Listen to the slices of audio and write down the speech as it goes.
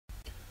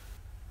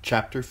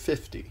Chapter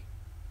 50.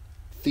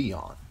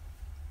 Theon.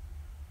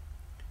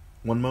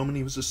 One moment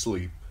he was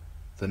asleep,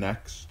 the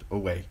next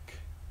awake.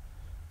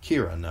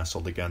 Kira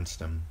nestled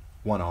against him,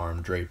 one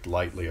arm draped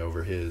lightly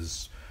over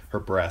his, her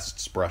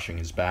breasts brushing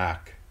his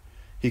back.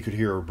 He could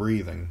hear her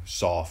breathing,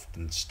 soft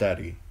and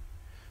steady.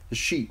 The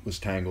sheet was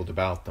tangled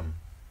about them.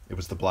 It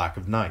was the black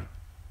of night.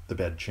 The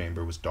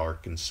bedchamber was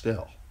dark and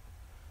still.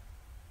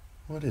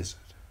 What is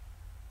it?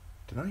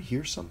 Did I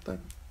hear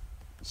something?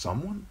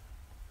 Someone?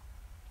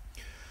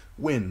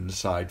 Wind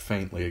sighed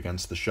faintly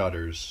against the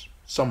shutters.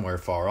 Somewhere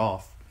far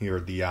off, he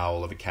heard the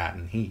yowl of a cat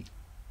in heat.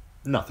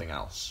 Nothing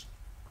else.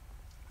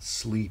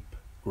 Sleep,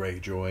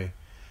 Greyjoy,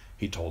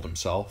 he told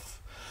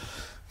himself.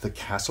 The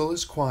castle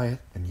is quiet,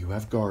 and you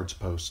have guards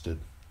posted.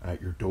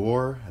 At your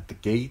door, at the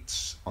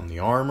gates, on the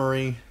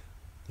armory.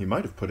 He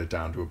might have put it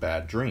down to a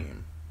bad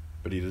dream,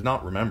 but he did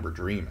not remember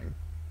dreaming.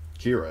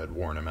 Kira had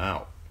worn him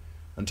out.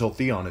 Until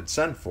Theon had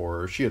sent for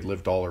her, she had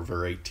lived all of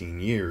her 18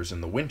 years in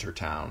the winter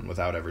town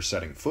without ever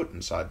setting foot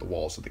inside the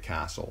walls of the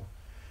castle.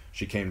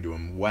 She came to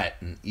him wet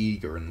and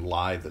eager and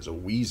lithe as a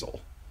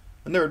weasel,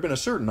 and there had been a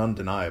certain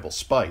undeniable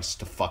spice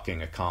to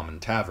fucking a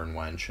common tavern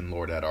wench in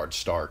Lord Eddard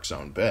Stark's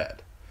own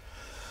bed.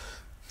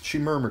 She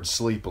murmured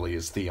sleepily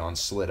as Theon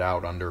slid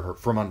out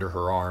from under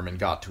her arm and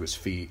got to his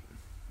feet.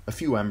 A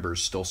few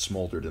embers still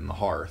smoldered in the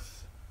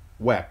hearth.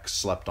 Weck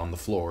slept on the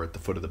floor at the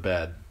foot of the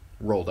bed,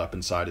 rolled up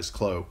inside his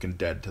cloak and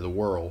dead to the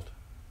world.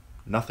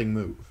 Nothing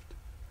moved.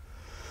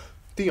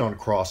 Theon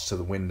crossed to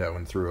the window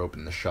and threw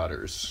open the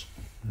shutters.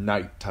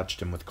 Night touched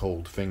him with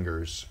cold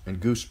fingers, and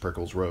goose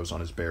prickles rose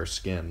on his bare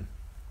skin.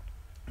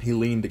 He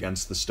leaned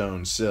against the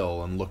stone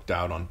sill and looked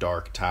out on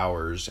dark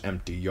towers,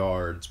 empty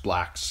yards,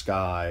 black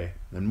sky,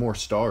 and more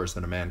stars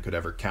than a man could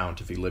ever count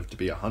if he lived to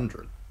be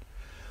 100.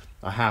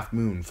 A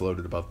half-moon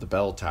floated above the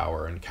bell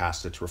tower and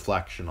cast its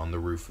reflection on the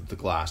roof of the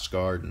glass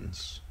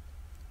gardens.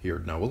 He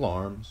heard no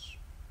alarms,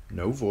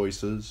 no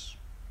voices,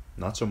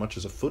 not so much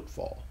as a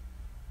footfall.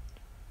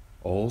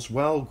 All's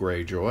well,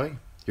 Greyjoy.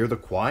 Hear the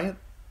quiet?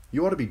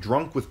 You ought to be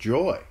drunk with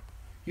joy.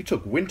 You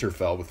took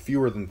Winterfell with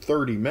fewer than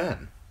 30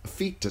 men, a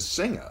feat to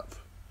sing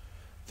of.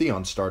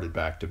 Theon started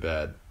back to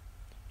bed.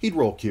 He'd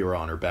roll Kira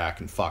on her back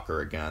and fuck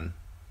her again.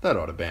 That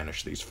ought to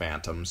banish these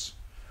phantoms.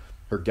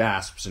 Her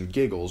gasps and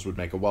giggles would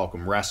make a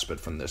welcome respite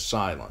from this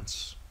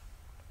silence.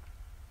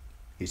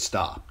 He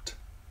stopped.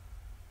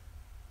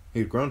 He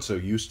had grown so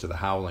used to the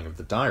howling of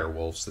the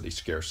direwolves that he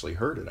scarcely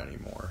heard it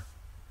anymore.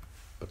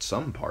 But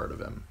some part of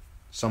him,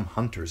 some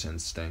hunter's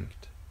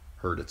instinct,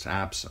 heard its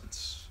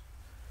absence.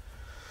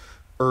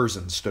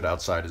 Erzin stood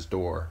outside his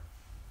door,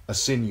 a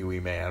sinewy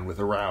man with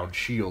a round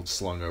shield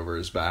slung over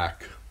his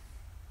back.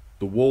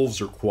 The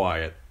wolves are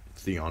quiet,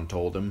 Theon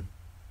told him.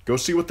 Go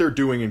see what they're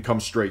doing and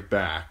come straight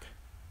back.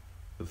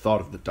 The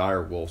thought of the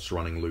direwolves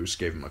running loose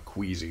gave him a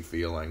queasy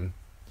feeling.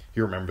 He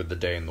remembered the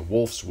day in the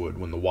Wolf's Wood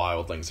when the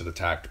wildlings had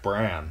attacked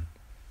Bran.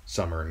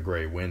 Summer and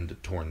grey wind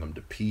had torn them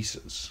to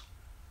pieces.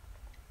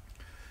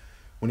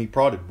 When he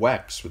prodded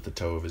Wex with the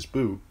toe of his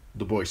boot,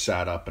 the boy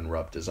sat up and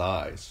rubbed his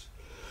eyes.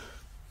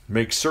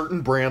 Make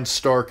certain Bran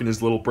Stark and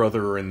his little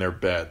brother are in their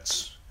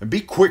beds, and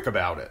be quick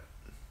about it.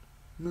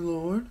 My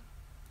lord?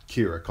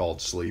 Kira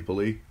called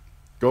sleepily.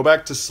 Go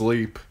back to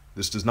sleep.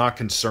 This does not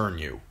concern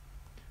you.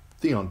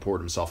 Theon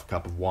poured himself a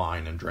cup of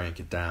wine and drank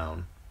it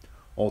down.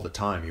 All the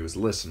time he was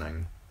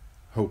listening,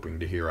 hoping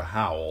to hear a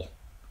howl.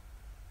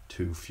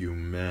 Too few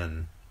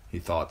men, he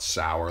thought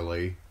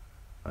sourly.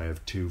 I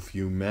have too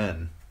few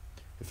men.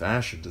 If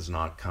Asha does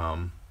not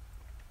come...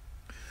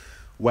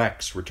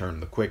 Wex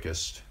returned the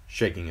quickest,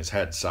 shaking his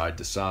head side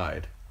to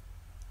side.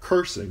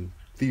 Cursing,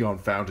 Theon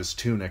found his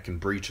tunic and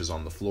breeches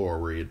on the floor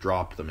where he had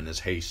dropped them in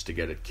his haste to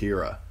get at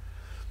Kira.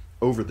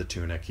 Over the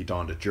tunic he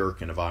donned a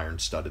jerkin of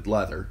iron-studded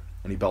leather,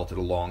 and he belted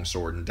a long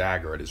sword and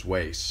dagger at his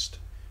waist.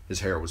 His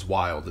hair was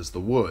wild as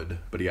the wood,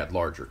 but he had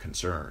larger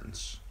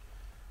concerns.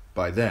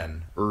 By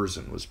then,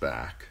 Erzin was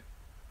back.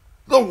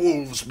 The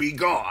wolves be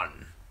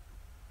gone!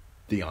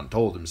 Theon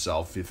told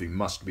himself he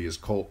must be as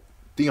cold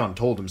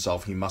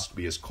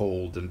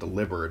and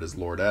deliberate as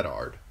Lord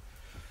Eddard.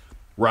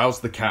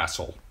 Rouse the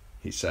castle,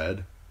 he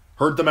said.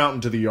 Herd them out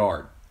into the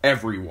yard.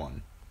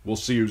 Everyone. We'll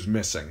see who's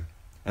missing.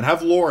 And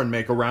have Lauren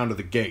make a round of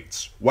the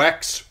gates.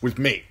 Wex, with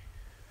me.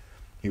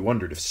 He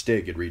wondered if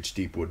Stig had reached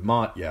Deepwood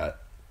Motte yet.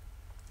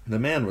 The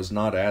man was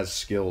not as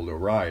skilled a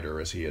rider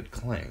as he had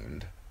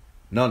claimed.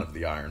 None of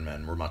the Iron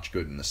Men were much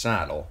good in the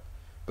saddle,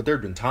 but there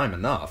had been time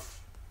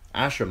enough.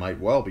 Asha might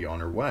well be on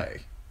her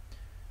way.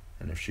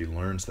 And if she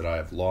learns that I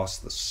have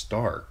lost the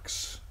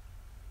Starks...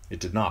 It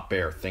did not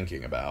bear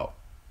thinking about.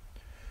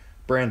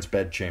 Bran's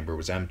bedchamber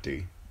was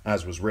empty,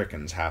 as was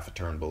Rickon's half a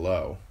turn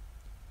below.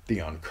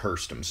 Theon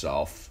cursed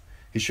himself.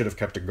 He should have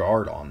kept a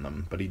guard on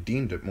them, but he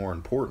deemed it more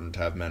important to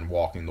have men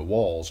walking the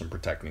walls and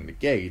protecting the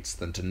gates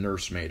than to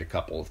nursemaid a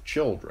couple of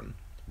children,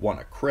 one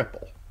a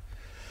cripple.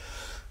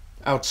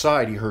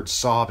 Outside he heard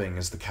sobbing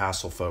as the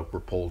castle folk were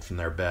pulled from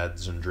their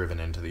beds and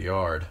driven into the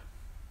yard.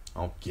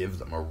 I'll give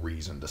them a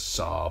reason to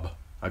sob.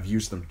 I've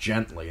used them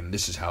gently, and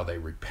this is how they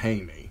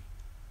repay me.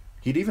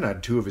 He'd even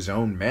had 2 of his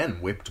own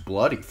men whipped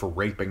bloody for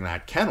raping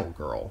that kennel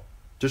girl,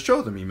 to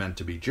show them he meant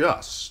to be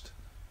just.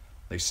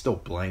 They still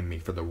blame me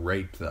for the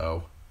rape,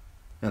 though,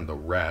 and the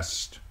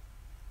rest.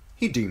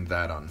 He deemed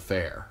that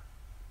unfair.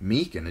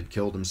 Meekin had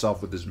killed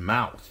himself with his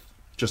mouth,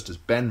 just as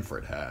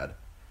Benford had.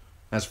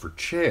 As for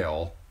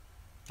Chael,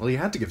 well, he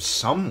had to give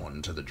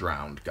someone to the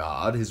drowned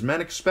god. His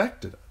men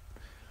expected it.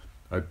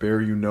 I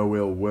bear you no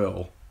ill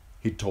will,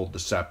 he'd told the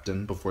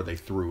Septon before they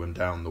threw him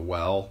down the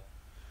well.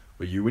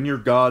 But you and your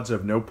gods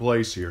have no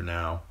place here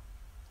now.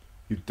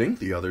 You'd think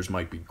the others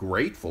might be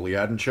grateful he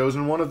hadn't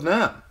chosen one of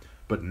them.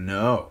 But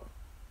no.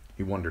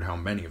 He wondered how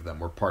many of them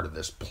were part of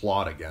this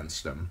plot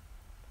against him.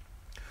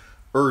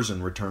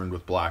 Urzin returned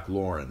with Black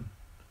Lauren.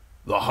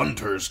 "The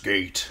Hunter's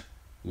Gate,"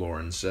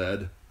 Lauren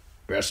said.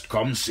 "Best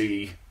come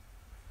see."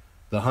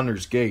 The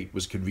Hunter's Gate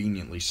was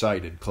conveniently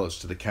sited close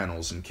to the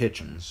kennels and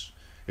kitchens.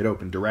 It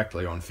opened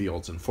directly on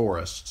fields and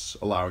forests,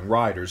 allowing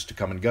riders to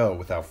come and go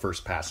without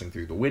first passing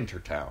through the winter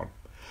town,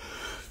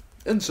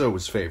 and so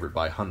was favored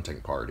by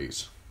hunting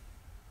parties.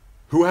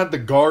 "Who had the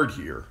guard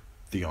here?"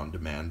 Theon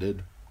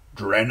demanded.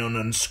 "Drennan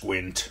and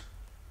Squint."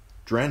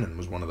 Drennan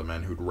was one of the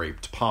men who'd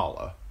raped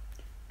Paula.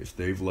 "If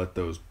they've let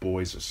those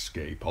boys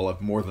escape, I'll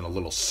have more than a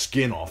little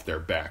skin off their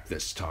back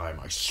this time,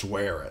 I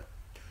swear it."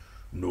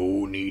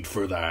 "No need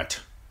for that,"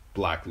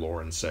 Black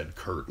Lauren said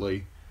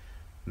curtly.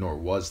 Nor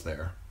was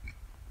there.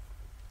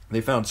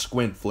 They found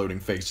Squint floating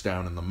face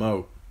down in the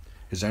moat,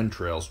 his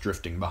entrails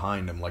drifting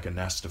behind him like a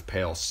nest of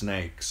pale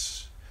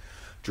snakes.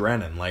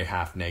 Drennan lay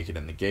half-naked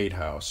in the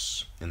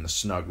gatehouse, in the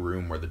snug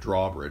room where the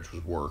drawbridge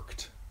was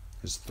worked.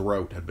 His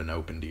throat had been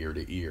opened ear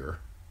to ear.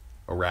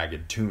 A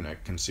ragged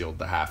tunic concealed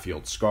the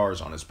half-healed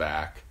scars on his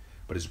back,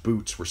 but his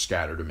boots were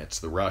scattered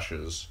amidst the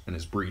rushes, and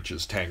his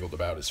breeches tangled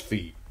about his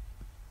feet.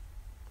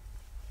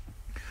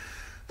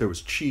 There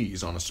was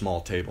cheese on a small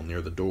table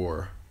near the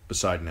door,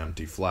 beside an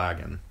empty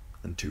flagon,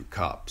 and 2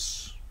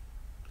 cups.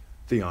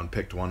 Theon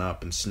picked one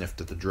up and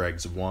sniffed at the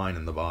dregs of wine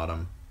in the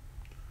bottom.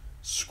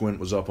 "Squint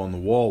was up on the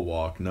wall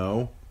walk,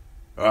 no?"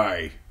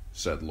 "Aye,"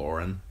 said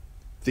Lauren.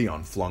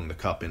 Theon flung the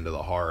cup into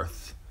the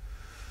hearth.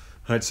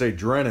 "I'd say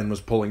Drennan was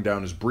pulling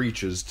down his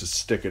breeches to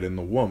stick it in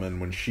the woman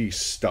when she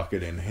stuck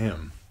it in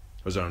him.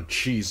 His own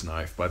cheese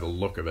knife, by the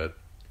look of it.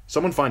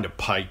 Someone find a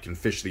pike and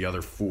fish the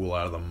other fool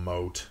out of the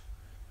moat."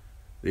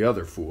 The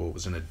other fool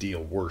was in a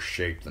deal worse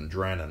shape than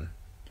Drennan.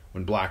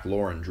 When Black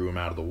Lauren drew him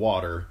out of the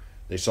water,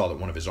 they saw that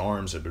one of his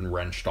arms had been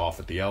wrenched off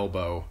at the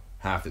elbow,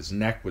 half his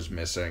neck was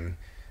missing,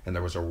 and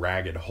there was a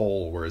ragged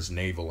hole where his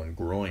navel and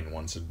groin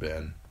once had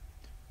been.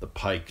 The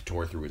pike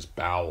tore through his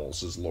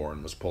bowels as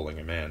Lauren was pulling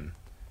him in.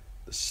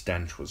 The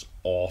stench was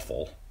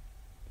awful.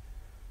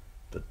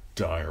 "The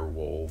dire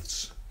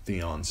wolves,"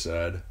 Theon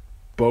said.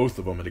 "Both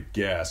of them at a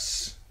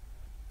guess."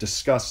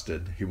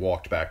 Disgusted, he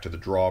walked back to the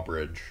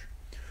drawbridge.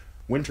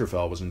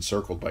 Winterfell was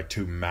encircled by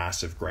 2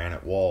 massive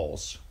granite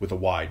walls, with a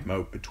wide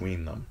moat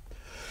between them.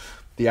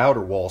 The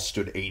outer wall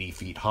stood 80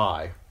 feet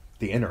high,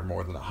 the inner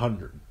more than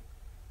 100.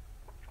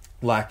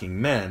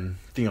 Lacking men,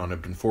 Theon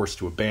had been forced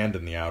to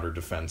abandon the outer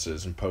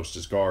defenses and post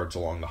his guards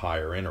along the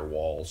higher inner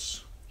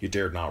walls. He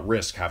dared not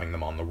risk having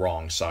them on the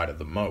wrong side of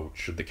the moat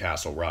should the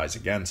castle rise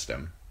against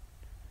him.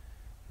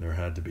 There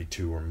had to be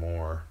 2 or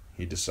more,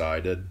 he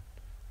decided.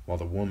 While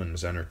the woman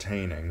was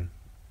entertaining,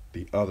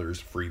 the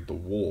others freed the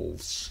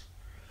wolves.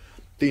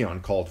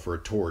 Theon called for a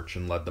torch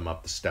and led them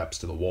up the steps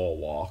to the wall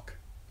walk.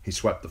 He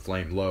swept the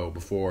flame low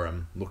before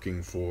him,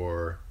 looking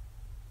for...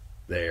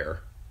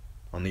 there,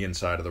 on the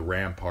inside of the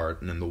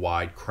rampart and in the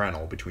wide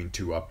crenel between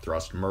 2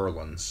 upthrust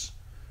merlons.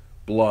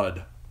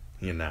 "Blood,"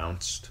 he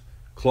announced,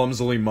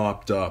 "clumsily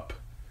mopped up.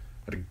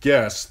 At a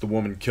guess, the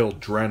woman killed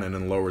Drennan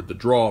and lowered the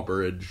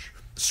drawbridge.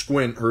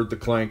 Squint heard the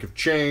clank of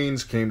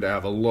chains, came to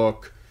have a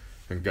look,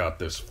 and got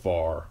this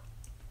far.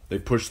 They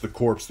pushed the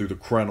corpse through the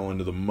crenel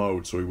into the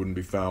moat so he wouldn't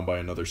be found by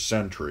another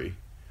sentry."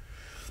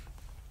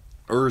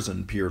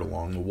 Urzin peered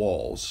along the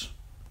walls.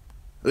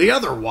 "The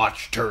other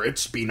watch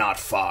turrets be not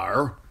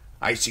far.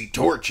 I see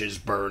torches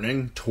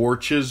burning."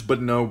 "Torches,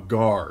 but no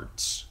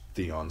guards,"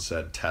 Theon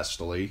said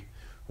testily.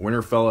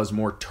 "Winterfell has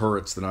more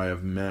turrets than I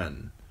have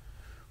men."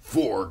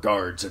 "4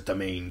 guards at the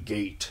main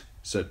gate,"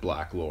 said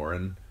Black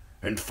Lauren,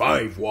 "and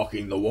 5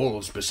 walking the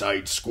walls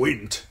beside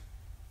Squint."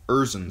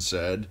 Urzin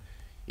said,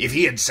 "If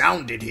he had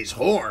sounded his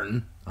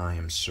horn—" "I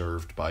am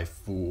served by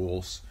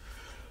fools."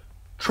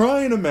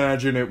 "Try and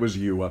imagine it was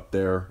you up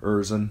there,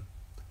 Urzin.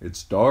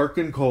 It's dark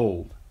and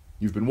cold.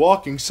 You've been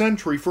walking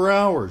sentry for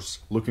hours,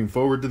 looking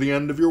forward to the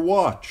end of your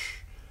watch.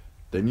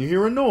 Then you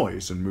hear a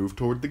noise and move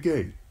toward the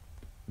gate.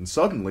 And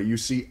suddenly you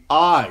see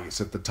eyes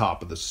at the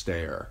top of the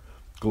stair,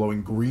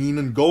 glowing green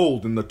and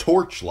gold in the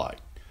torchlight.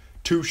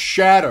 2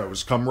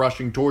 shadows come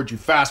rushing toward you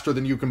faster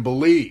than you can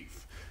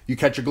believe. You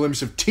catch a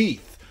glimpse of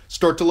teeth,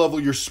 start to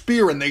level your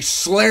spear, and they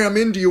slam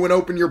into you and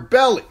open your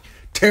belly,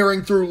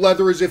 tearing through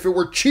leather as if it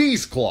were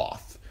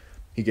cheesecloth."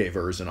 He gave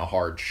Urzin a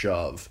hard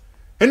shove.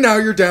 "And now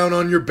you're down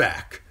on your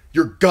back.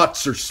 Your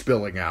guts are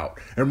spilling out,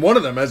 and one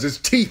of them has his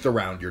teeth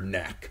around your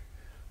neck."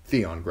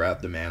 Theon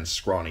grabbed the man's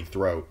scrawny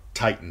throat,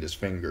 tightened his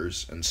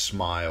fingers, and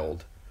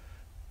smiled.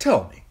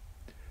 "Tell me,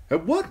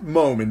 At what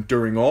moment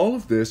during all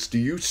of this do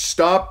you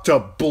stop to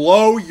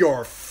blow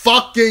your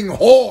fucking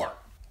horn?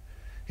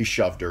 He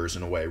shoved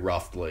Urzen away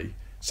roughly,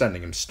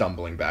 sending him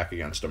stumbling back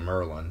against a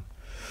merlin.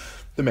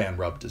 The man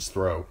rubbed his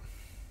throat.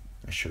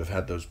 I should have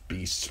had those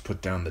beasts put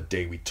down the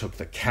day we took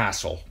the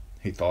castle,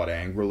 he thought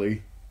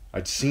angrily.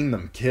 I'd seen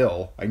them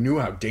kill. I knew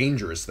how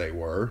dangerous they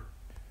were.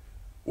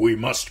 We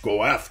must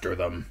go after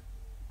them,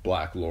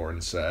 Black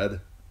Lorn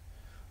said.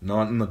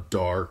 Not in the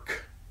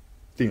dark.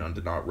 Theon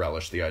did not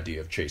relish the idea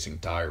of chasing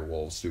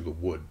direwolves through the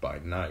wood by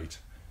night.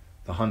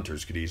 The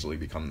hunters could easily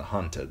become the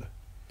hunted.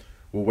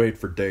 We'll wait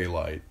for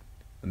daylight.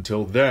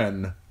 Until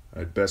then,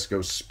 I'd best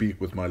go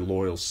speak with my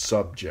loyal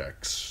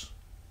subjects.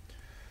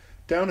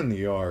 Down in the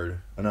yard,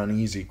 an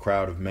uneasy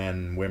crowd of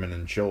men, women,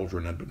 and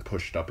children had been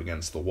pushed up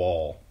against the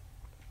wall.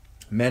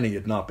 Many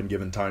had not been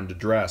given time to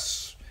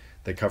dress.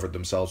 They covered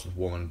themselves with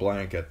woolen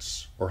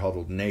blankets, or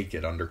huddled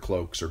naked under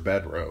cloaks or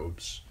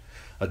bedrobes.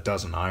 A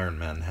dozen iron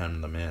men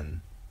hemmed them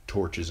in,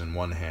 torches in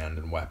one hand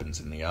and weapons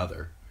in the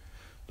other.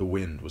 The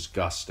wind was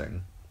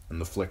gusting,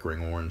 and the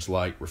flickering orange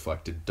light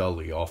reflected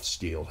dully off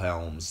steel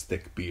helms,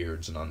 thick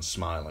beards, and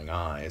unsmiling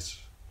eyes.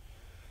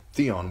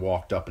 Theon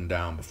walked up and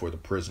down before the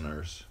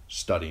prisoners,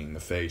 studying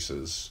the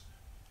faces.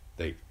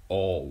 They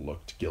all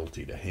looked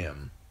guilty to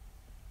him.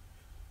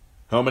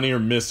 How many are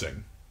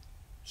missing?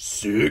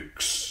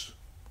 6.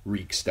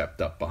 Reek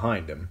stepped up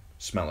behind him,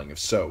 smelling of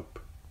soap,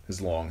 his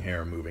long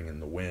hair moving in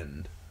the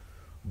wind.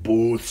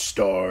 Both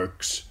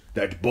Starks,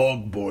 that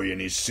bog boy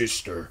and his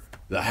sister,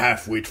 the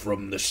half-wit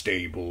from the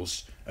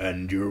stables,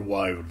 and your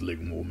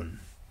wildling woman.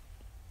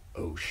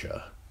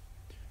 Osha.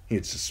 He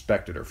had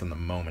suspected her from the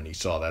moment he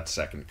saw that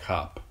second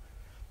cup.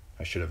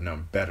 I should have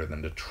known better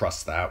than to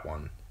trust that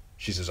one.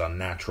 She's as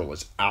unnatural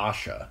as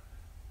Asha.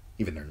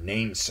 Even their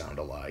names sound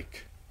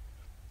alike.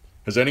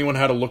 Has anyone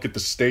had a look at the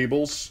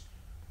stables?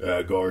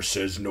 Agar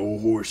says no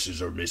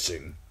horses are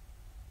missing.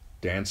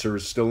 Dancer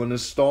is still in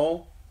his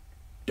stall?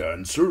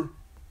 Dancer?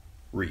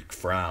 Reek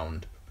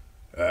frowned.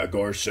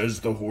 Agar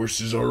says the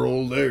horses are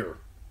all there.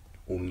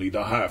 Only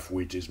the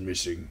half-wit is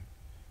missing.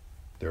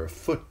 They're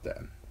afoot,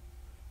 then.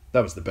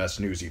 That was the best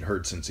news he'd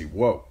heard since he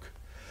woke.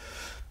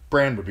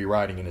 Bran would be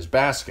riding in his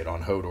basket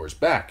on Hodor's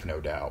back, no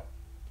doubt.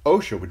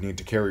 Osha would need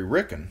to carry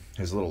Rickon.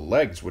 His little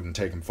legs wouldn't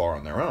take him far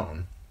on their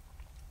own.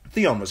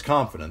 Theon was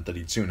confident that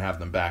he'd soon have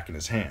them back in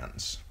his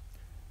hands.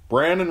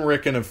 Bran and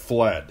Rickon have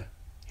fled,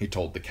 he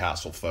told the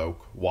castle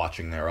folk,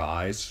 watching their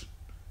eyes.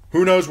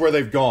 Who knows where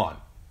they've gone?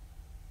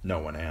 No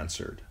one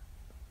answered.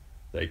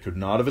 They could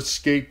not have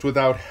escaped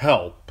without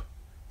help,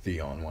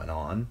 Theon went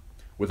on.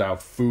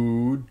 Without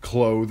food,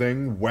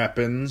 clothing,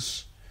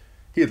 weapons.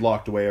 He had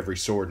locked away every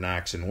sword and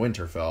axe in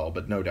Winterfell,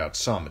 but no doubt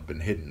some had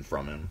been hidden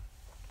from him.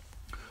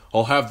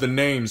 I'll have the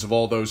names of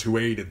all those who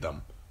aided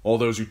them, all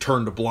those who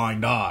turned a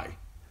blind eye.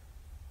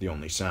 The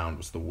only sound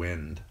was the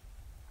wind.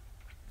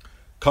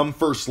 Come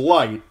first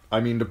light, I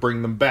mean to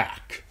bring them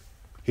back.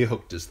 He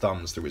hooked his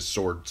thumbs through his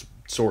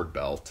sword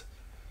belt.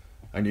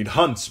 I need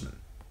huntsmen.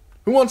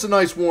 Who wants a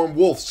nice warm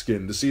wolf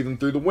skin to see them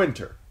through the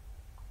winter?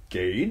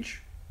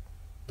 Gage?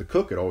 The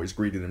cook had always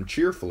greeted him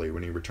cheerfully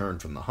when he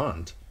returned from the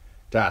hunt,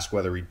 to ask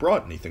whether he'd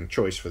brought anything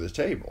choice for the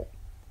table.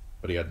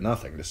 But he had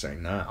nothing to say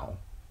now.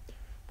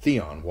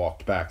 Theon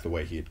walked back the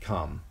way he had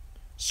come,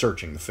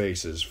 searching the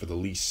faces for the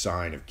least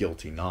sign of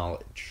guilty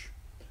knowledge.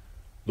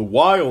 The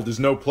wild is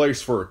no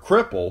place for a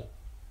cripple,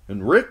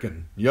 and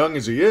Rickon, young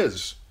as he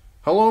is,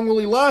 how long will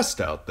he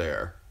last out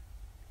there?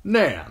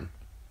 Nan,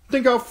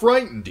 think how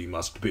frightened he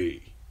must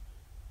be.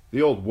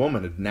 The old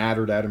woman had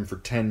nattered at him for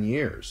 10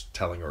 years,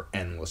 telling her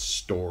endless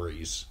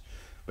stories,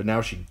 but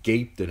now she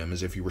gaped at him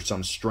as if he were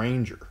some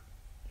stranger.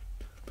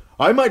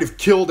 I might have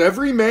killed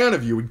every man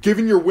of you and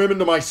given your women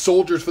to my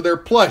soldiers for their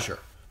pleasure,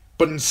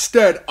 but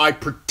instead I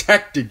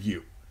protected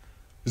you.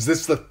 Is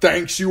this the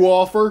thanks you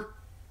offer?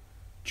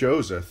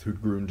 Joseph,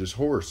 who'd groomed his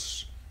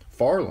horse,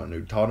 Farland,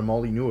 who'd taught him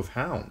all he knew of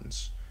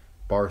hounds,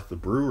 Barth, the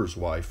brewer's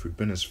wife, who'd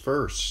been his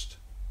first.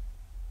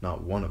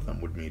 Not one of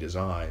them would meet his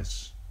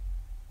eyes.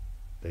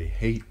 They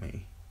hate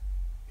me,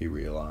 he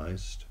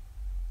realized.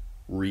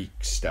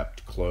 Reek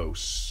stepped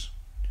close.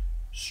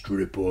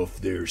 Strip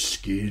off their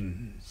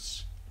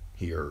skins,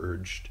 he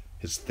urged,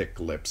 his thick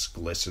lips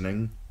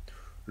glistening.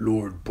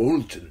 Lord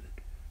Bolton,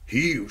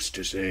 he used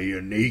to say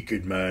a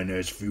naked man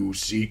has few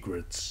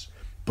secrets,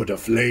 but a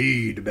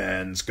flayed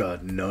man's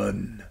got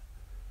none.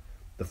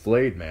 The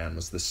flayed man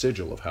was the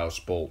sigil of House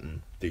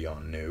Bolton,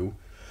 Theon knew.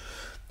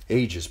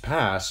 Ages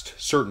past,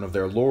 certain of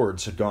their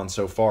lords had gone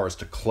so far as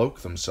to cloak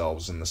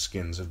themselves in the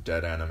skins of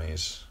dead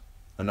enemies.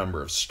 A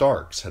number of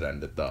Starks had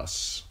ended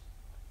thus.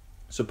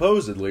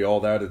 Supposedly all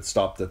that had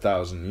stopped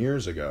 1,000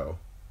 years ago,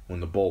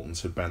 when the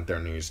Boltons had bent their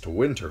knees to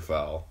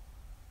Winterfell.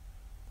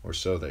 Or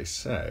so they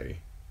say,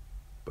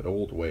 but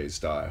old ways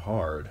die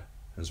hard,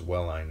 as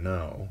well I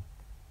know.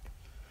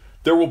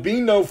 There will be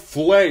no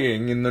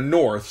flaying in the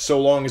north so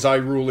long as I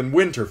rule in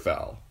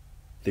Winterfell,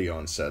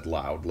 Theon said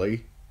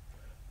loudly.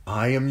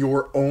 I am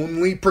your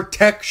only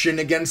protection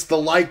against the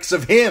likes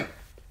of him,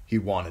 he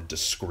wanted to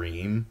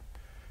scream.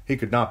 He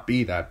could not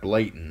be that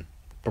blatant.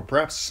 but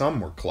perhaps some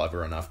were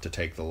clever enough to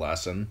take the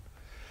lesson.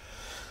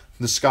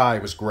 The sky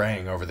was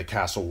graying over the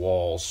castle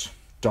walls.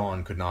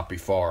 Dawn could not be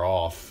far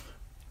off.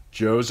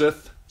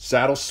 "Joseph,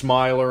 saddle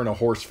Smiler and a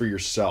horse for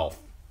yourself.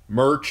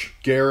 Murch,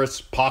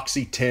 Garrus,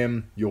 Poxy,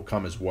 Tim, you'll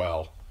come as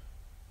well."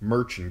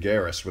 Murch and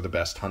Garrus were the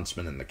best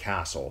huntsmen in the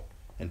castle,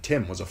 and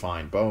Tim was a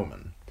fine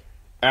bowman.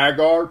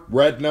 "Agar,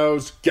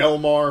 Rednose,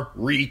 Gelmar,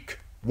 Reek,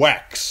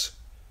 Wex."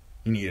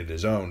 He needed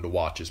his own to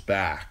watch his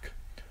back.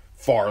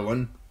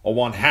 "Farland, I'll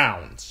want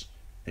hounds,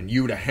 and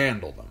you to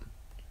handle them."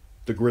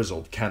 The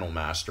grizzled kennel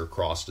master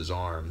crossed his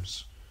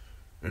arms.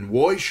 "And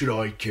why should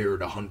I care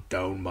to hunt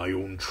down my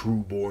own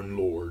true-born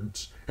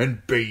lords,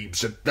 and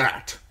babes at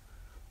that?"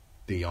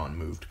 Theon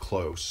moved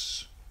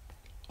close.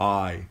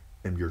 "I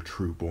am your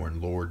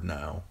true-born lord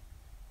now,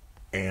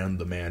 and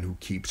the man who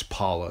keeps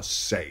Paula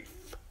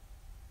safe."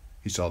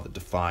 He saw the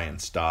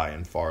defiance die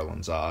in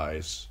Farland's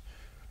eyes.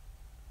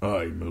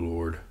 "Aye, my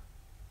lord."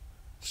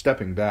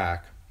 Stepping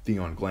back,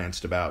 Theon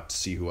glanced about to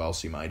see who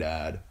else he might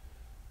add.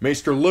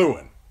 "Maester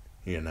Lewin,"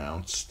 he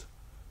announced.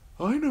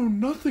 "I know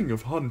nothing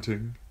of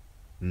hunting."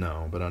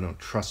 "No, but I don't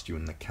trust you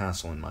in the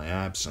castle in my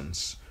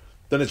absence."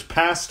 "Then it's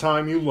past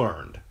time you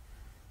learned."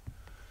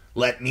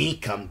 "Let me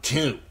come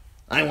too.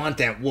 I want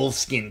that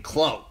wolfskin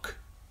cloak."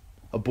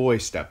 A boy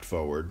stepped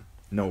forward,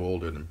 no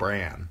older than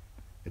Bran.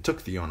 It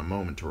took Theon a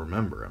moment to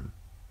remember him.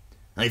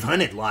 "I've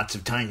hunted lots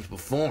of times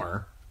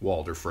before,"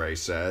 Walder Frey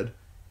said.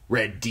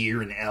 "Red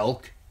deer and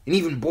elk, and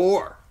even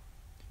boar."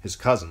 His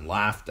cousin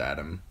laughed at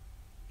him.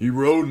 "He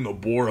rode in the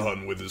boar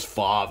hunt with his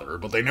father,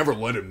 but they never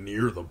let him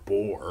near the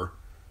boar."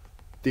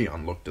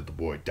 Theon looked at the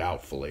boy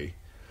doubtfully.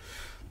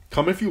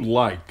 "Come if you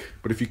like,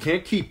 but if you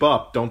can't keep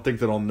up, don't think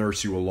that I'll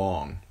nurse you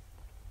along."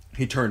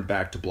 He turned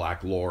back to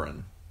Black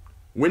Lauren.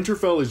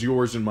 "Winterfell is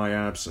yours in my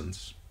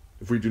absence.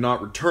 If we do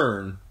not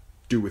return,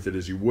 do with it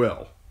as you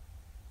will."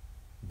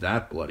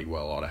 That bloody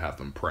well ought to have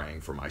them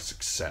praying for my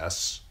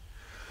success.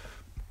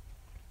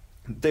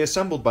 They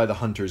assembled by the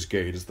Hunter's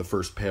Gate as the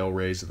first pale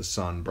rays of the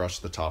sun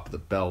brushed the top of the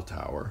bell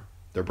tower,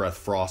 their breath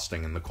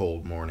frosting in the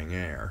cold morning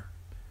air.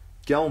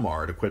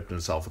 Gelmar had equipped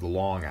himself with a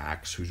long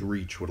axe whose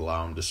reach would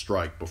allow him to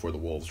strike before the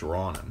wolves were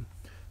on him.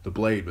 The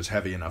blade was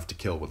heavy enough to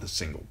kill with a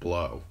single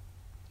blow.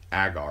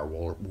 Agar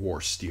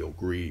wore steel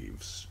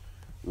greaves.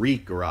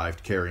 Reek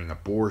arrived carrying a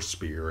boar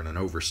spear and an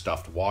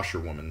overstuffed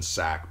washerwoman's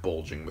sack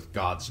bulging with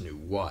God's knew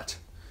what.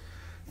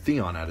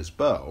 Theon had his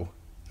bow.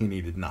 He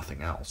needed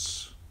nothing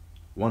else.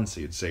 Once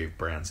he had saved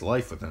Bran's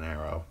life with an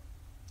arrow.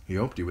 He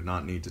hoped he would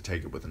not need to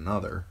take it with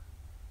another,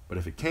 but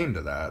if it came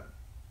to that,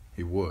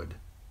 he would.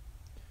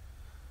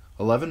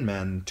 11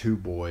 men, 2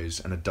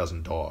 boys, and a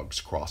dozen dogs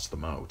crossed the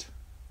moat.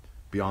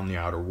 Beyond the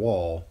outer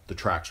wall, the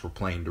tracks were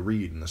plain to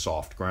read in the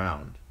soft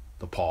ground.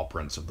 The paw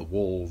prints of the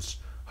wolves,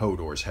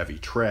 Hodor's heavy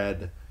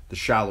tread, the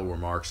shallower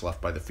marks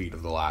left by the feet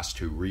of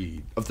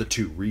the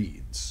two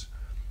reeds.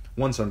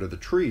 Once under the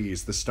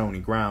trees, the stony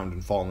ground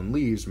and fallen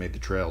leaves made the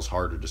trails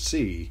harder to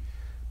see,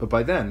 but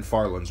by then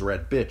Farland's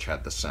red bitch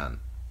had the scent.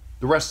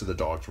 The rest of the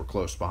dogs were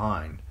close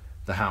behind,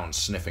 the hounds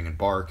sniffing and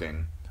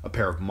barking, a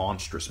pair of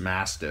monstrous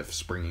mastiffs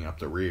springing up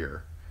the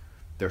rear.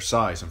 Their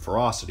size and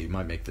ferocity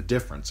might make the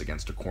difference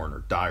against a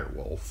cornered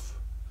direwolf.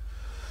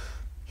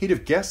 He'd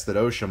have guessed that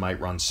Osha might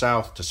run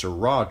south to Sir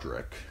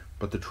Roderick,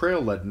 but the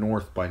trail led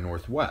north by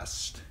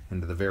northwest,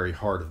 into the very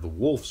heart of the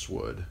Wolf's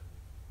Wood.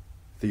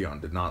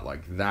 Theon did not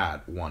like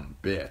that one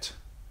bit.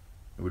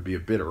 It would be a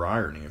bitter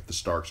irony if the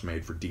Starks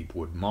made for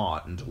Deepwood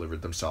Motte and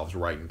delivered themselves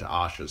right into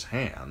Asha's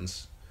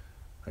hands.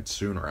 I'd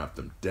sooner have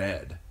them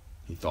dead,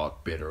 he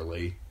thought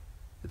bitterly.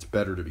 It's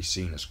better to be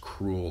seen as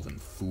cruel than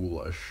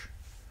foolish.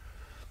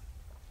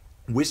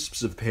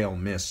 Wisps of pale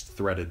mist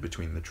threaded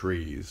between the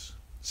trees.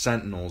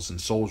 Sentinels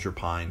and soldier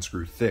pines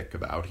grew thick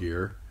about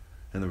here,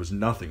 and there was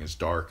nothing as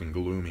dark and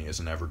gloomy as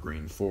an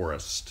evergreen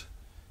forest.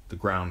 The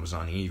ground was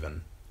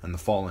uneven, and the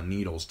fallen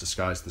needles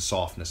disguised the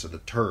softness of the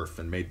turf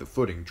and made the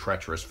footing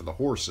treacherous for the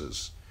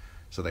horses,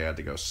 so they had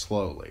to go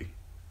slowly.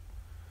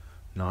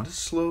 Not as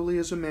slowly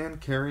as a man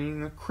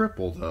carrying a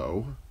cripple,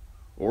 though,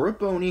 or a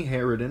bony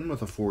harridan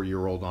with a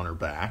 4-year-old on her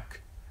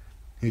back.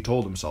 He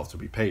told himself to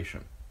be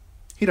patient.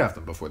 He'd have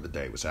them before the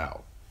day was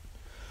out.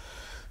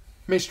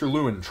 Maester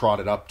Lewin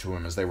trotted up to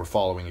him as they were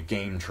following a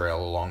game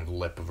trail along the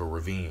lip of a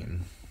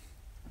ravine.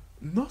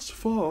 "Thus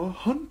far,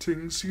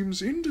 hunting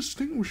seems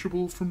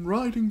indistinguishable from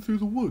riding through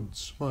the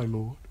woods, my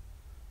lord."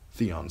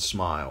 Theon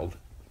smiled.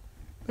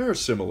 "There are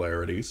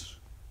similarities,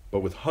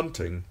 but with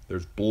hunting,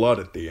 there's blood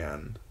at the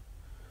end."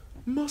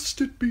 "Must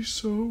it be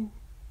so?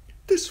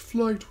 This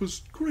flight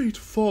was great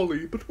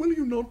folly, but will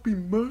you not be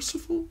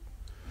merciful?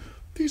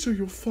 These are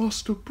your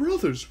foster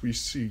brothers we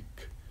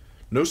seek."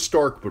 "No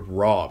Stark but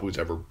Robb was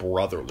ever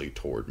brotherly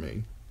toward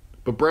me.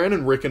 But Bran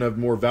and Rickon have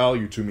more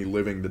value to me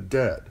living than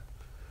dead."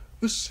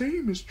 "The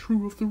same is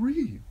true of the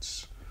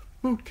reeds.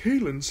 Moat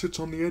Cailin sits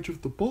on the edge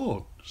of the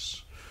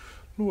bogs.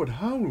 Lord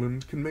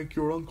Howland can make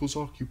your uncle's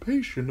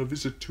occupation a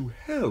visit to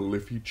hell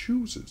if he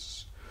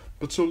chooses,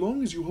 but so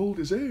long as you hold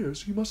his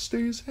heirs, he must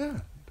stay his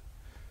hand."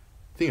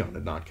 Theon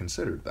had not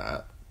considered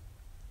that.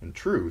 In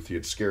truth, he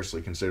had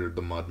scarcely considered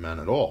the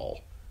Mudmen at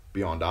all.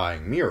 beyond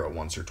eyeing Mira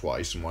once or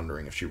twice and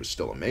wondering if she was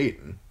still a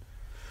maiden.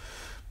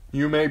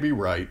 "You may be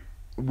right.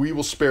 We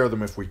will spare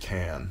them if we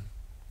can."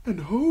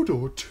 "And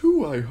Hodor,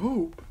 too, I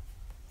hope.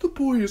 The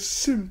boy is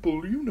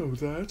simple, you know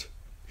that.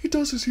 He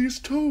does as he is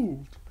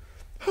told.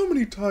 How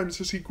many times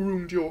has he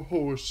groomed your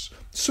horse,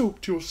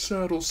 soaped your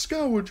saddle,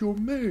 scoured your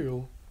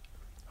mail?"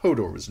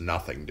 Hodor was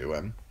nothing to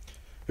him.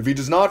 "If he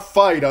does not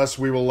fight us,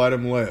 we will let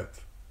him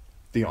live."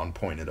 Theon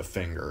pointed a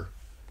finger.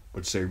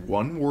 "But say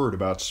one word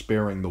about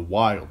sparing the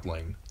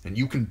wildling, and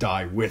you can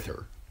die with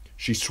her.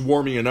 She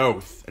swore me an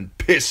oath, and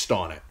pissed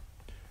on it."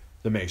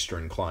 The maester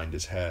inclined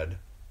his head.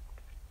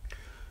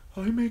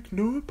 "I make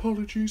no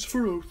apologies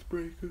for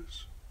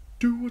oath-breakers.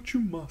 Do what you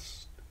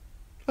must.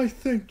 I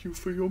thank you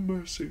for your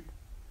mercy."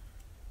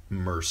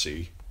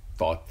 Mercy,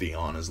 thought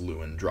Theon as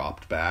Lewin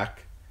dropped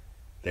back.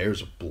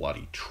 There's a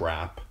bloody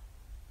trap.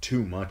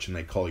 Too much and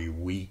they call you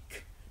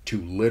weak.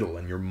 Too little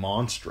and you're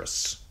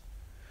monstrous.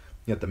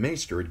 Yet the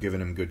maester had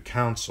given him good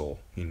counsel,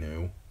 he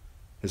knew.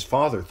 His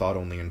father thought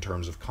only in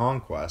terms of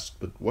conquest,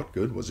 but what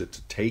good was it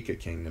to take a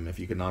kingdom if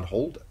you could not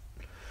hold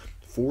it?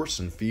 Force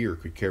and fear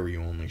could carry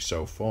you only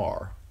so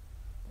far.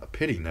 A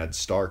pity Ned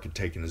Stark had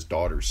taken his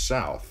daughters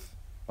south.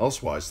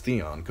 Elsewise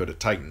Theon could have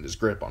tightened his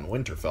grip on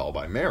Winterfell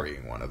by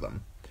marrying one of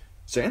them.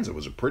 Sansa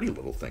was a pretty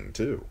little thing,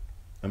 too,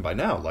 and by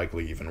now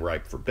likely even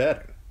ripe for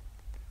bedding.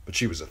 But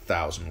she was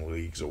 1,000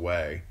 leagues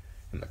away,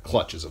 in the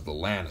clutches of the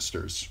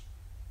Lannisters.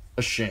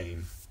 A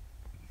shame.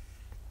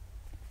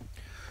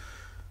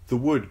 The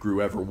wood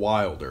grew ever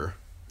wilder.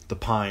 The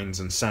pines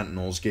and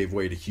sentinels gave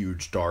way to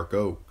huge dark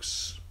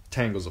oaks.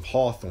 Tangles of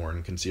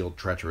hawthorn concealed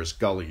treacherous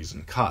gullies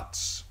and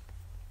cuts.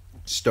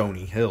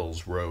 Stony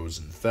hills rose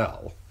and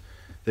fell.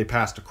 They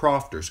passed a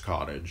crofter's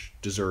cottage,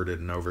 deserted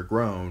and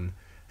overgrown,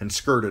 and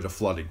skirted a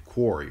flooded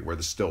quarry where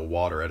the still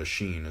water had a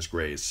sheen as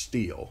gray as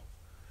steel.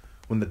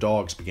 When the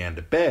dogs began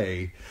to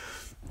bay,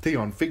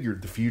 Theon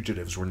figured the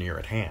fugitives were near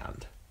at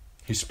hand.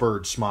 He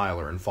spurred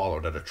Smiler and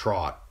followed at a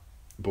trot,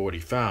 but what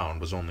he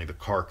found was only the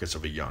carcass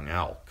of a young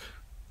elk,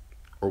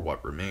 or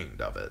what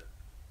remained of it.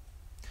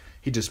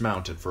 He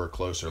dismounted for a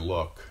closer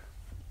look.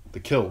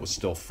 The kill was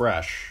still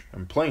fresh,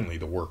 and plainly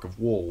the work of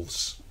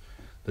wolves.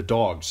 The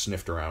dogs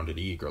sniffed around it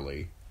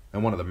eagerly,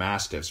 and one of the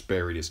mastiffs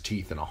buried his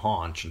teeth in a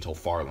haunch until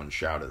Farland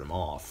shouted him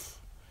off.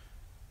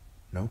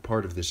 No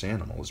part of this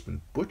animal has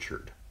been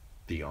butchered,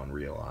 Theon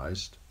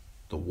realized.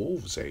 The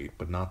wolves ate,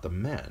 but not the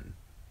men.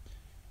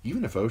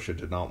 Even if Osha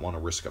did not want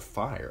to risk a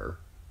fire,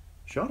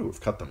 she ought to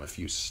have cut them a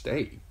few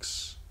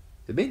steaks.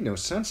 It made no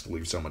sense to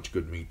leave so much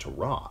good meat to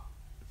rot.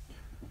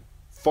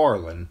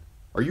 "Farland,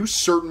 are you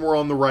certain we're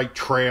on the right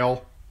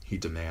trail?" he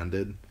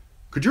demanded.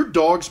 "Could your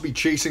dogs be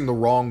chasing the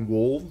wrong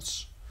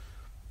wolves?"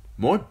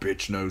 "My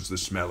bitch knows the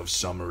smell of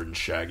summer and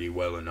Shaggy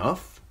well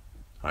enough."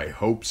 "I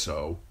hope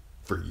so,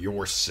 for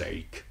your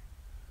sake."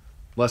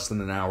 Less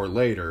than an hour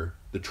later,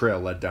 the trail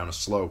led down a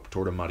slope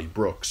toward a muddy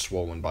brook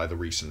swollen by the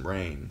recent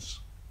rains.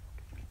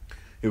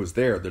 It was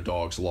there the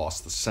dogs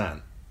lost the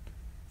scent.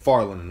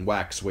 Farland and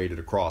Wax waded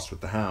across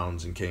with the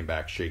hounds and came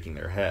back shaking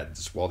their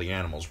heads, while the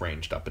animals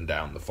ranged up and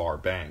down the far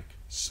bank,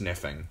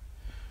 sniffing.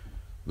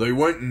 "They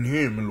went in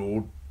here, my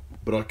lord,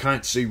 but I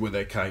can't see where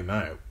they came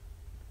out,"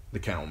 the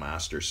kennel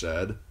master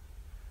said.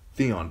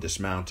 Theon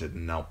dismounted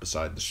and knelt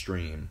beside the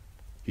stream.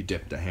 He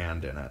dipped a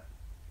hand in it.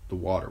 The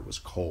water was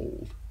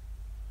cold.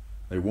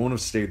 "They won't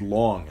have stayed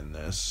long in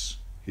this,"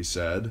 he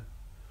said.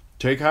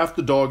 "Take half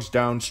the dogs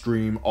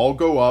downstream. I'll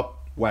go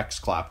up."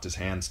 Wex clapped his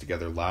hands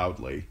together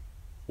loudly.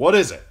 "What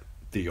is it?"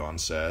 Theon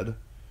said.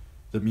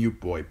 The mute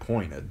boy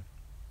pointed.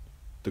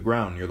 The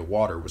ground near the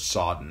water was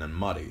sodden and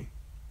muddy.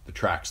 The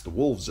tracks the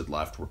wolves had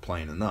left were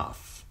plain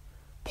enough.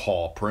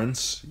 Paw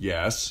prints,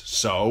 yes,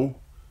 so?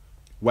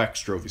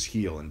 Wex drove his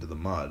heel into the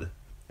mud,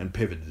 and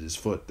pivoted his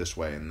foot this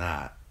way and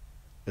that.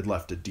 It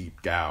left a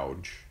deep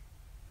gouge.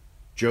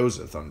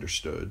 Joseph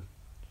understood.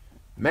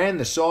 "Man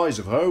the size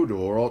of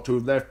Hodor ought to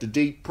have left a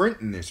deep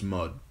print in this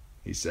mud,"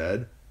 he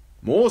said.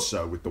 "More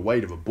so with the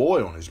weight of a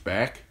boy on his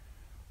back.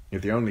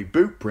 If the only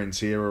boot prints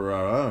here are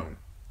our own,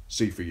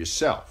 see for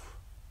yourself."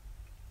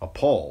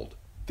 Appalled,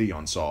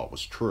 Theon saw it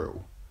was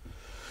true.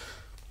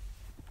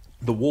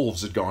 The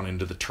wolves had gone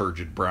into the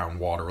turgid brown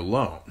water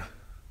alone.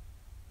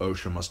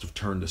 Osha must have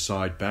turned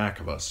aside back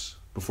of us,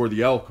 before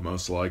the elk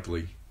most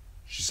likely.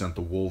 She sent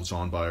the wolves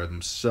on by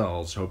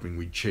themselves, hoping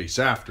we'd chase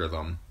after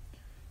them.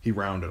 He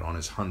rounded on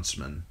his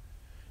huntsman.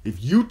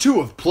 "If you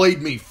two have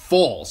played me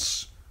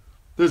false—"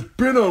 "There's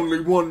been only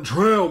one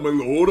trail, my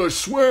lord, I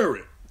swear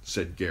it,"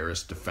 said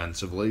Garrus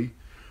defensively.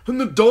 "And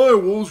the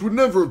direwolves would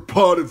never have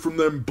parted from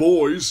them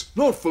boys,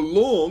 not for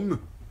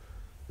long."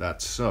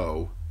 That's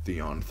so,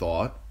 Theon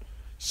thought.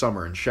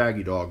 Summer and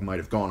Shaggy Dog might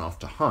have gone off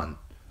to hunt,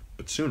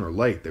 but sooner or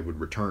late they would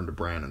return to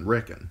Bran and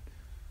Rickon.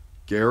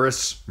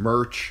 "Garrus,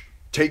 Murch,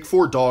 take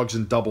 4 dogs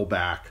and double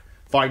back.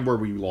 Find where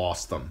we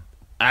lost them.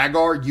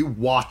 Agar, you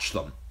watch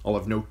them. I'll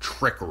have no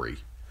trickery.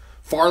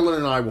 Farland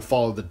and I will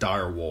follow the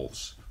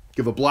direwolves.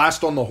 Give a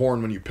blast on the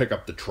horn when you pick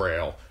up the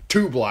trail.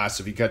 2 blasts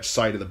if you catch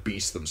sight of the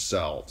beasts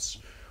themselves.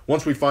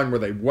 Once we find where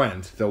they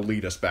went, they'll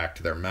lead us back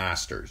to their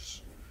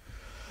masters."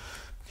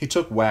 He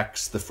took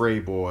Wex, the Frey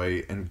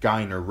boy, and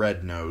Geiner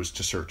Rednose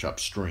to search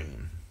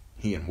upstream.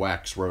 He and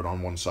Wex rode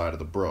on one side of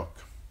the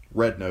brook,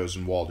 Rednose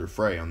and Walder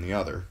Frey on the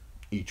other,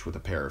 each with a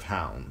pair of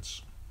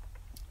hounds.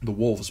 The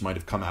wolves might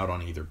have come out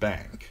on either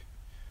bank.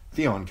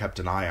 Theon kept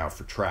an eye out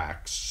for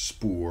tracks,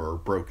 spoor,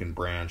 broken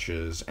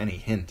branches, any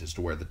hint as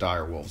to where the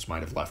direwolves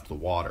might have left the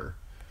water.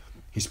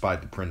 He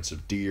spied the prints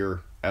of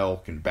deer,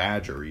 elk, and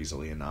badger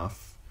easily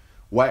enough.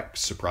 Wex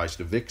surprised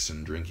a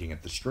vixen drinking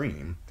at the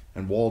stream,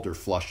 and Walder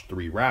flushed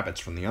 3 rabbits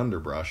from the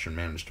underbrush and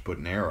managed to put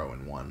an arrow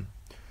in one.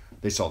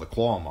 They saw the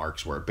claw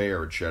marks where a bear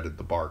had shedded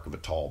the bark of a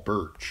tall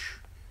birch.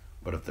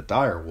 But of the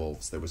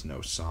direwolves there was no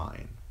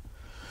sign.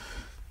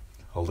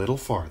 A little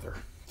farther,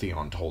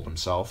 Theon told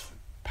himself.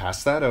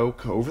 Past that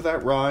oak, over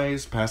that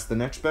rise, past the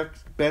next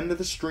bend of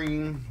the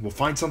stream, we'll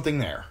find something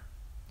there.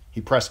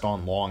 He pressed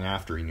on long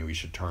after he knew he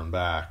should turn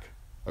back,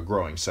 a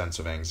growing sense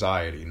of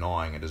anxiety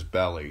gnawing at his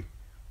belly.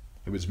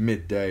 It was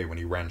midday when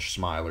he wrenched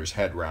Smiler's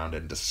head round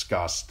in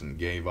disgust and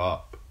gave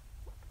up.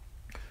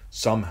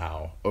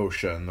 Somehow,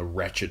 Osha and the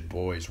wretched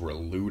boys were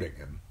eluding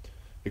him.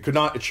 It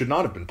should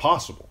not have been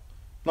possible.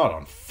 Not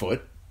on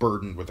foot,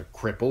 burdened with a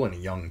cripple and a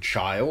young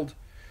child.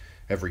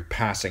 Every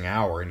passing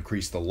hour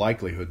increased the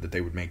likelihood that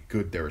they would make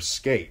good their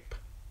escape.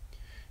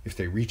 If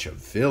they reach a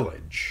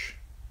village,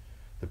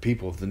 the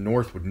people of the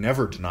North would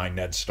never deny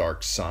Ned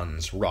Stark's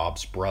sons,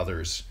 Robb's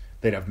brothers.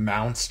 They'd have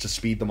mounts to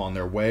speed them on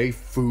their way,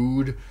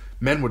 food.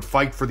 Men would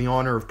fight for the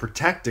honor of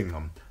protecting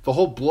them. The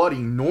whole bloody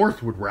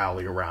North would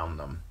rally around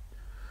them.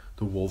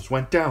 The wolves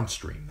went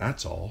downstream,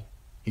 that's all.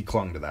 He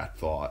clung to that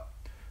thought.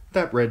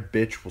 That red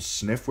bitch will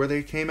sniff where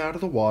they came out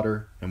of the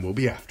water, and we'll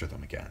be after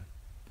them again.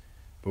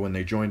 But when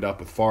they joined up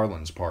with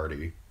Farland's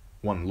party,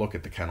 one look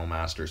at the kennel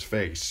master's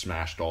face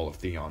smashed all of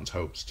Theon's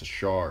hopes to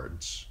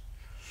shards.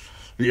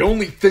 The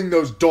only thing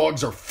those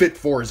dogs are fit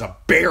for is a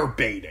bear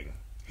baiting,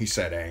 he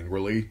said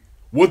angrily.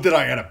 Would that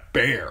I had a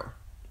bear.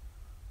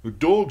 The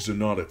dogs are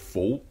not at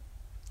fault.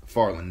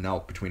 Farland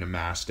knelt between a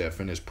mastiff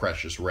and his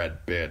precious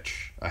red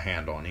bitch, a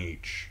hand on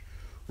each.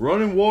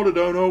 Running water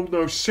don't hold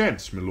no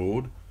sense, my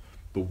lord.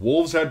 The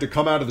wolves had to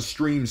come out of the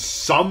stream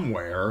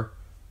somewhere.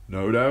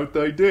 No doubt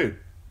they did.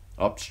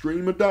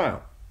 Upstream or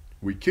down.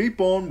 We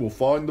keep on, we'll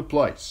find the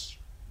place.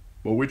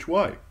 But which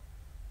way?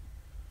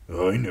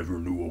 I never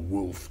knew a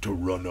wolf to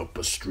run up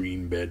a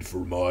stream bed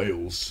for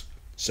miles,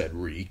 said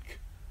Reek.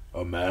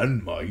 A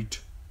man might.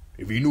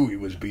 If he knew he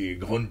was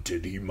being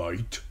hunted, he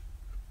might.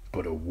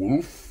 But a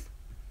wolf?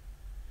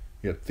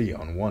 Yet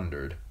Theon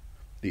wondered.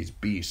 These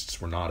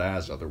beasts were not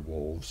as other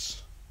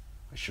wolves.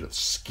 I should have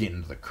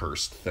skinned the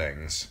cursed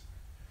things.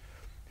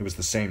 It was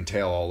the same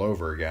tale all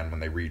over again when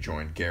they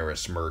rejoined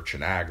Garrus, Murch,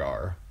 and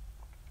Agar.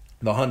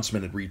 The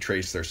huntsmen had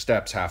retraced their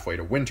steps halfway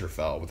to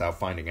Winterfell without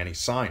finding any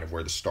sign of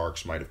where the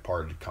Starks might have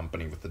parted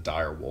company with the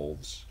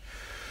direwolves.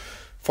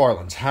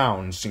 Farland's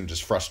hounds seemed as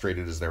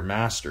frustrated as their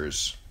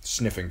masters,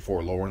 sniffing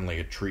forlornly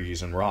at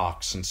trees and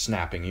rocks and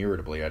snapping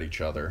irritably at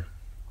each other.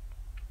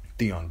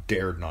 Theon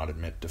dared not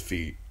admit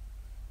defeat.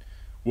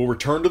 We'll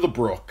return to the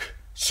brook.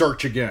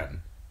 Search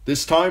again.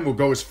 This time we'll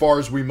go as far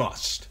as we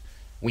must.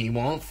 We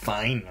won't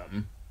find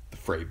them, the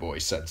Frey boy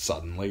said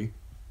suddenly.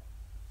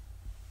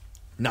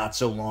 Not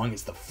so long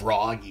as the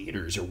frog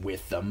eaters are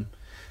with them.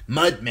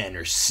 Mudmen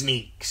are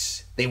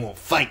sneaks. They won't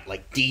fight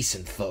like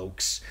decent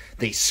folks.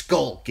 They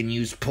skulk and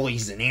use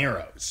poison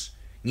arrows.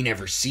 You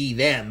never see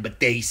them, but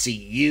they see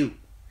you.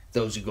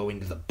 Those who go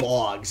into the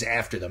bogs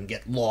after them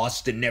get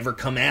lost and never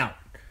come out.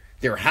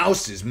 Their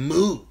houses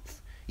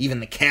move. Even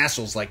the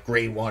castles like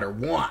Greywater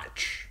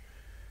watch.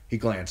 He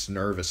glanced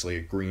nervously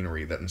at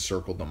greenery that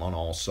encircled them on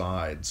all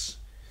sides.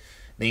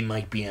 They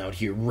might be out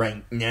here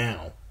right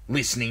now,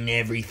 listening to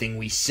everything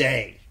we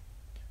say.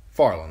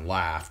 Farland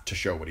laughed to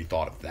show what he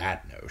thought of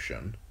that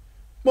notion.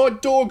 My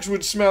dogs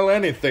would smell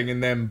anything in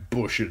them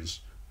bushes.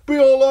 Be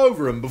all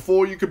over 'em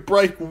before you could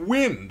break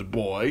wind,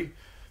 boy.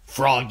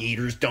 Frog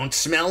eaters don't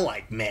smell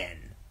like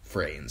men,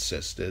 Frey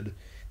insisted.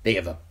 They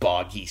have a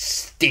boggy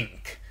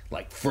stink,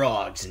 like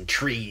frogs and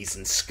trees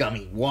and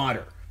scummy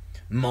water.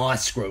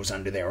 Moss grows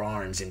under their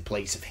arms in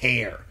place of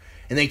hair,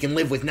 and they can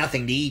live with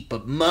nothing to eat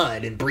but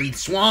mud and breathe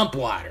swamp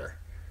water.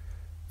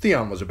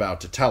 Theon was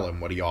about to tell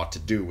him what he ought to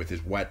do with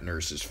his wet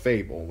nurse's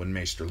fable when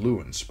Maester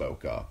Luwin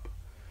spoke up.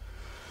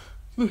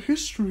 The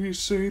histories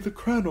say the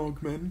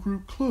Crannog men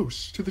grew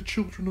close to the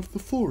children of the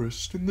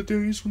forest in the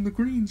days when the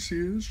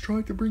Greenseers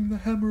tried to bring the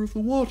Hammer of the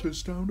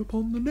Waters down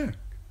upon the neck.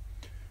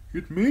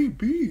 It may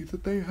be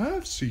that they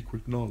have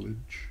secret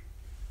knowledge.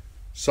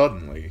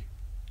 Suddenly,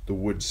 the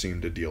wood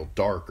seemed a deal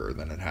darker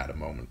than it had a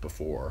moment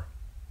before,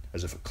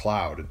 as if a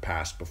cloud had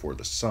passed before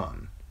the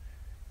sun.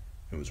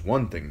 It was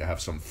one thing to have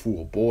some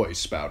fool boy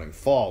spouting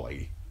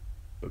folly,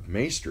 but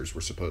maesters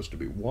were supposed to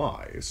be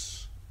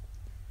wise.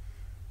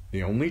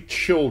 The only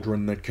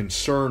children that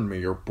concern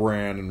me are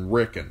Bran and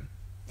Rickon,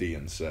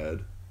 Theon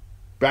said.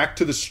 Back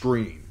to the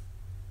stream.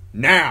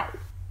 Now!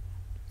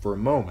 For a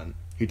moment,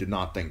 he did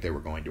not think they were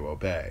going to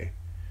obey,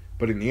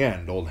 but in the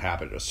end, old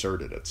habit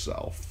asserted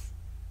itself.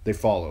 They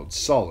followed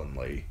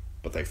sullenly,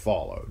 but they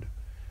followed.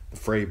 The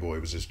Frey boy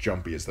was as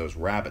jumpy as those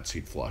rabbits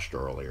he'd flushed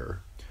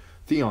earlier.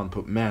 Theon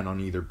put men on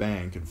either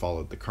bank and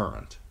followed the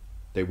current.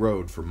 They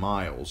rode for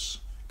miles,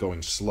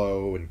 going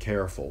slow and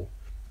careful,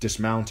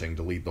 dismounting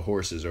to lead the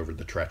horses over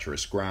the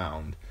treacherous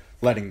ground,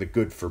 letting the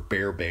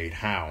good-for-bear-bait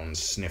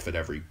hounds sniff at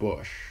every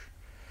bush.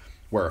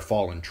 Where a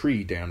fallen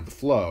tree dammed the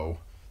flow,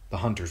 the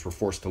hunters were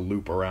forced to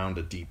loop around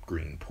a deep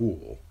green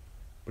pool.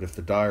 But if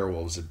the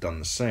direwolves had done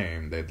the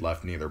same, they'd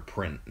left neither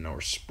print nor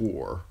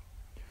spoor.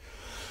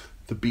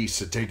 The beasts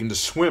had taken to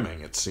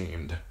swimming, it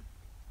seemed.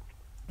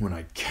 When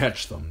I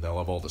catch them, they'll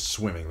have all the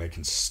swimming they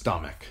can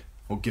stomach.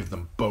 I'll give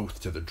them both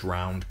to the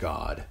drowned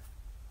god.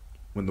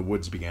 When the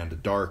woods began to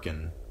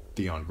darken,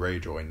 Theon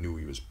Greyjoy knew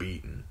he was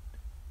beaten.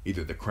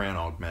 Either the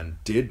Crannog men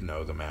did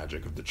know the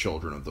magic of the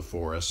children of the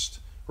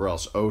forest, or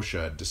else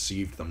Osha had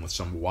deceived them with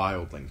some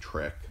wildling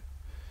trick.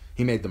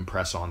 He made them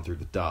press on through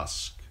the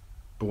dusk,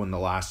 but when the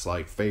last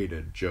light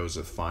faded,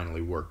 Joseph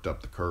finally worked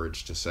up the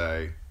courage to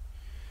say,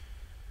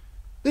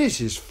 "This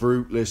is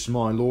fruitless,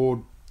 my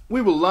lord.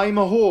 We will lame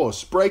a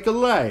horse, break a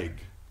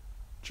leg."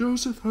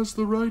 "Joseph has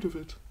the right of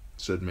it,"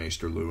 said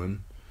Maester Luwin.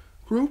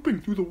 "Groping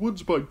through the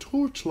woods by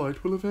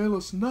torchlight will avail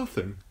us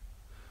nothing."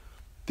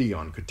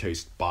 Theon could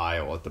taste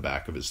bile at the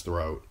back of his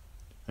throat,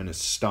 and his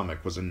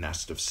stomach was a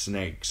nest of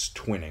snakes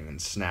twinning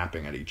and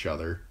snapping at each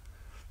other.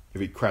 If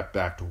he crept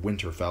back to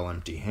Winterfell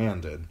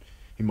empty-handed,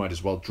 he might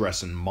as well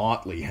dress in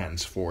motley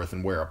henceforth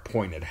and wear a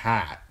pointed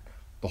hat.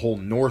 The whole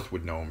North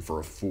would know him for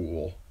a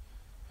fool.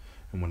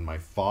 And when my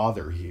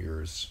father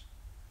hears,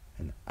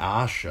 and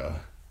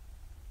Asha...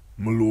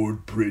 "My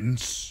lord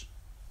Prince,"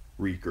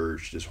 Reek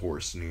urged his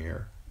hoarse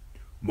near.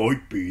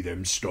 "Might be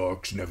them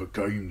Starks never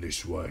came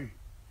this way.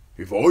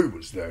 If I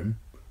was them,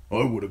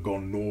 I would have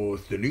gone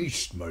north and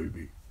east,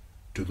 maybe,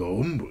 to the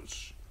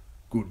Umbers.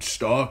 Good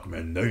Stark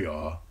men they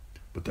are,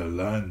 but their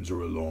lands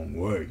are a long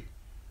way.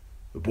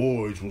 The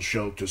boys will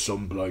shelter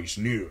some place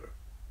near.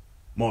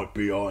 Might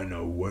be I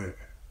know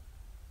where."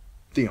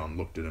 Theon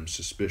looked at him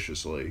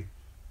suspiciously.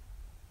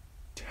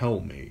 "Tell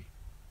me."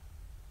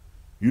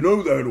 "You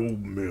know that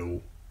old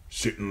mill,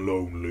 sitting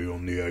lonely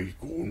on the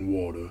Acorn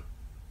Water?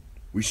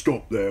 We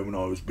stopped there when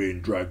I was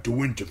being dragged to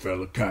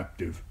Winterfell a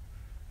captive.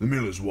 The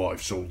miller's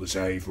wife sold us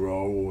hay for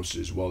our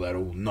horses while that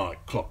old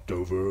knight clocked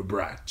over her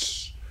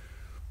brats.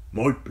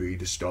 Might be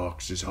the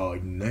Starks is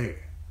hiding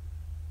there."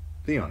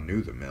 Theon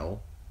knew the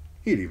mill.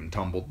 He had even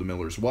tumbled the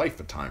miller's wife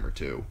a time or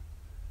two.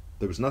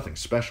 There was nothing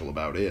special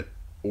about it,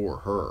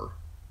 or her.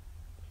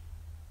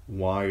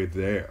 "Why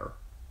there?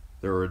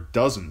 There are a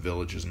dozen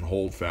villages in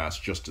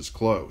Holdfast just as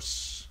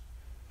close."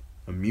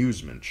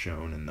 Amusement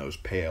shone in those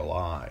pale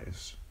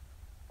eyes.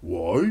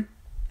 "Why?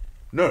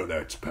 Now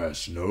that's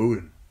past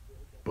knowing.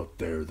 But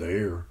they're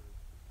there.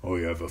 I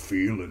have a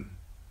feeling."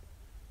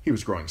 He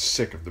was growing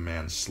sick of the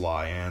man's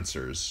sly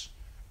answers.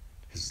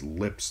 His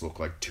lips looked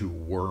like two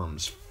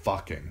worms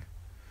fucking.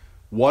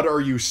 "What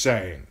are you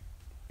saying?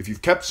 If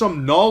you've kept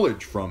some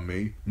knowledge from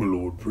me..." "My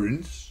lord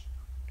Prince?"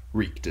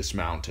 Reek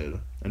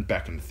dismounted and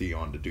beckoned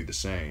Theon to do the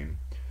same.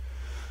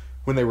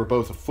 When they were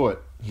both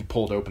afoot, he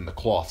pulled open the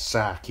cloth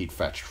sack he'd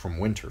fetched from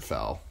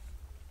Winterfell.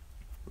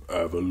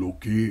 "Have a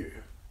look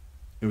here."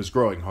 It was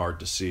growing hard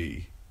to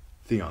see.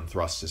 Theon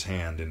thrust his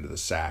hand into the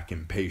sack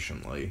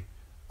impatiently,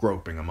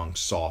 groping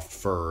amongst soft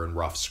fur and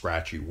rough,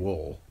 scratchy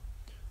wool.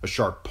 A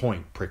sharp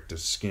point pricked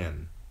his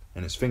skin,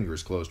 and his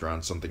fingers closed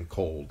around something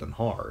cold and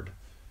hard.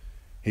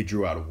 He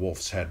drew out a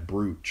wolf's head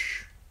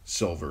brooch,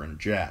 silver and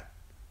jet.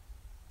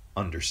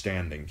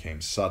 Understanding came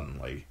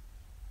suddenly.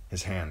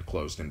 His hand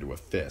closed into a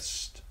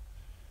fist.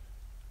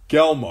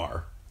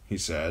 "Gelmar," he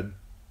said,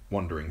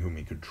 wondering whom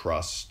he could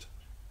trust.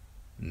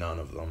 None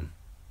of them.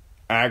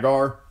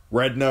 "Agar,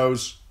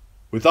 Rednose,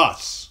 with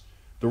us.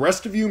 The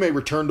rest of you may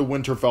return to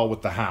Winterfell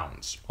with the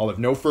hounds. I'll have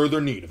no further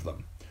need of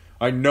them.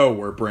 I know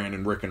where Bran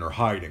and Rickon are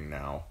hiding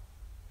now."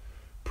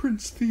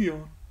 "Prince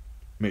Theon,"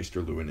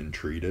 Maester Luwin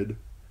entreated.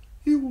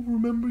 "you will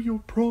remember your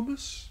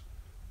promise?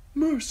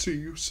 Mercy,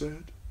 you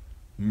said."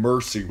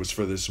 "Mercy was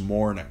for this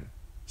morning,"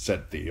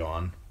 said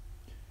Theon.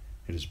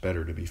 "It is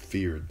better to be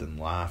feared than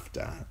laughed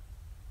at.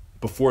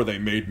 Before they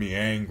made me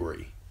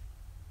angry."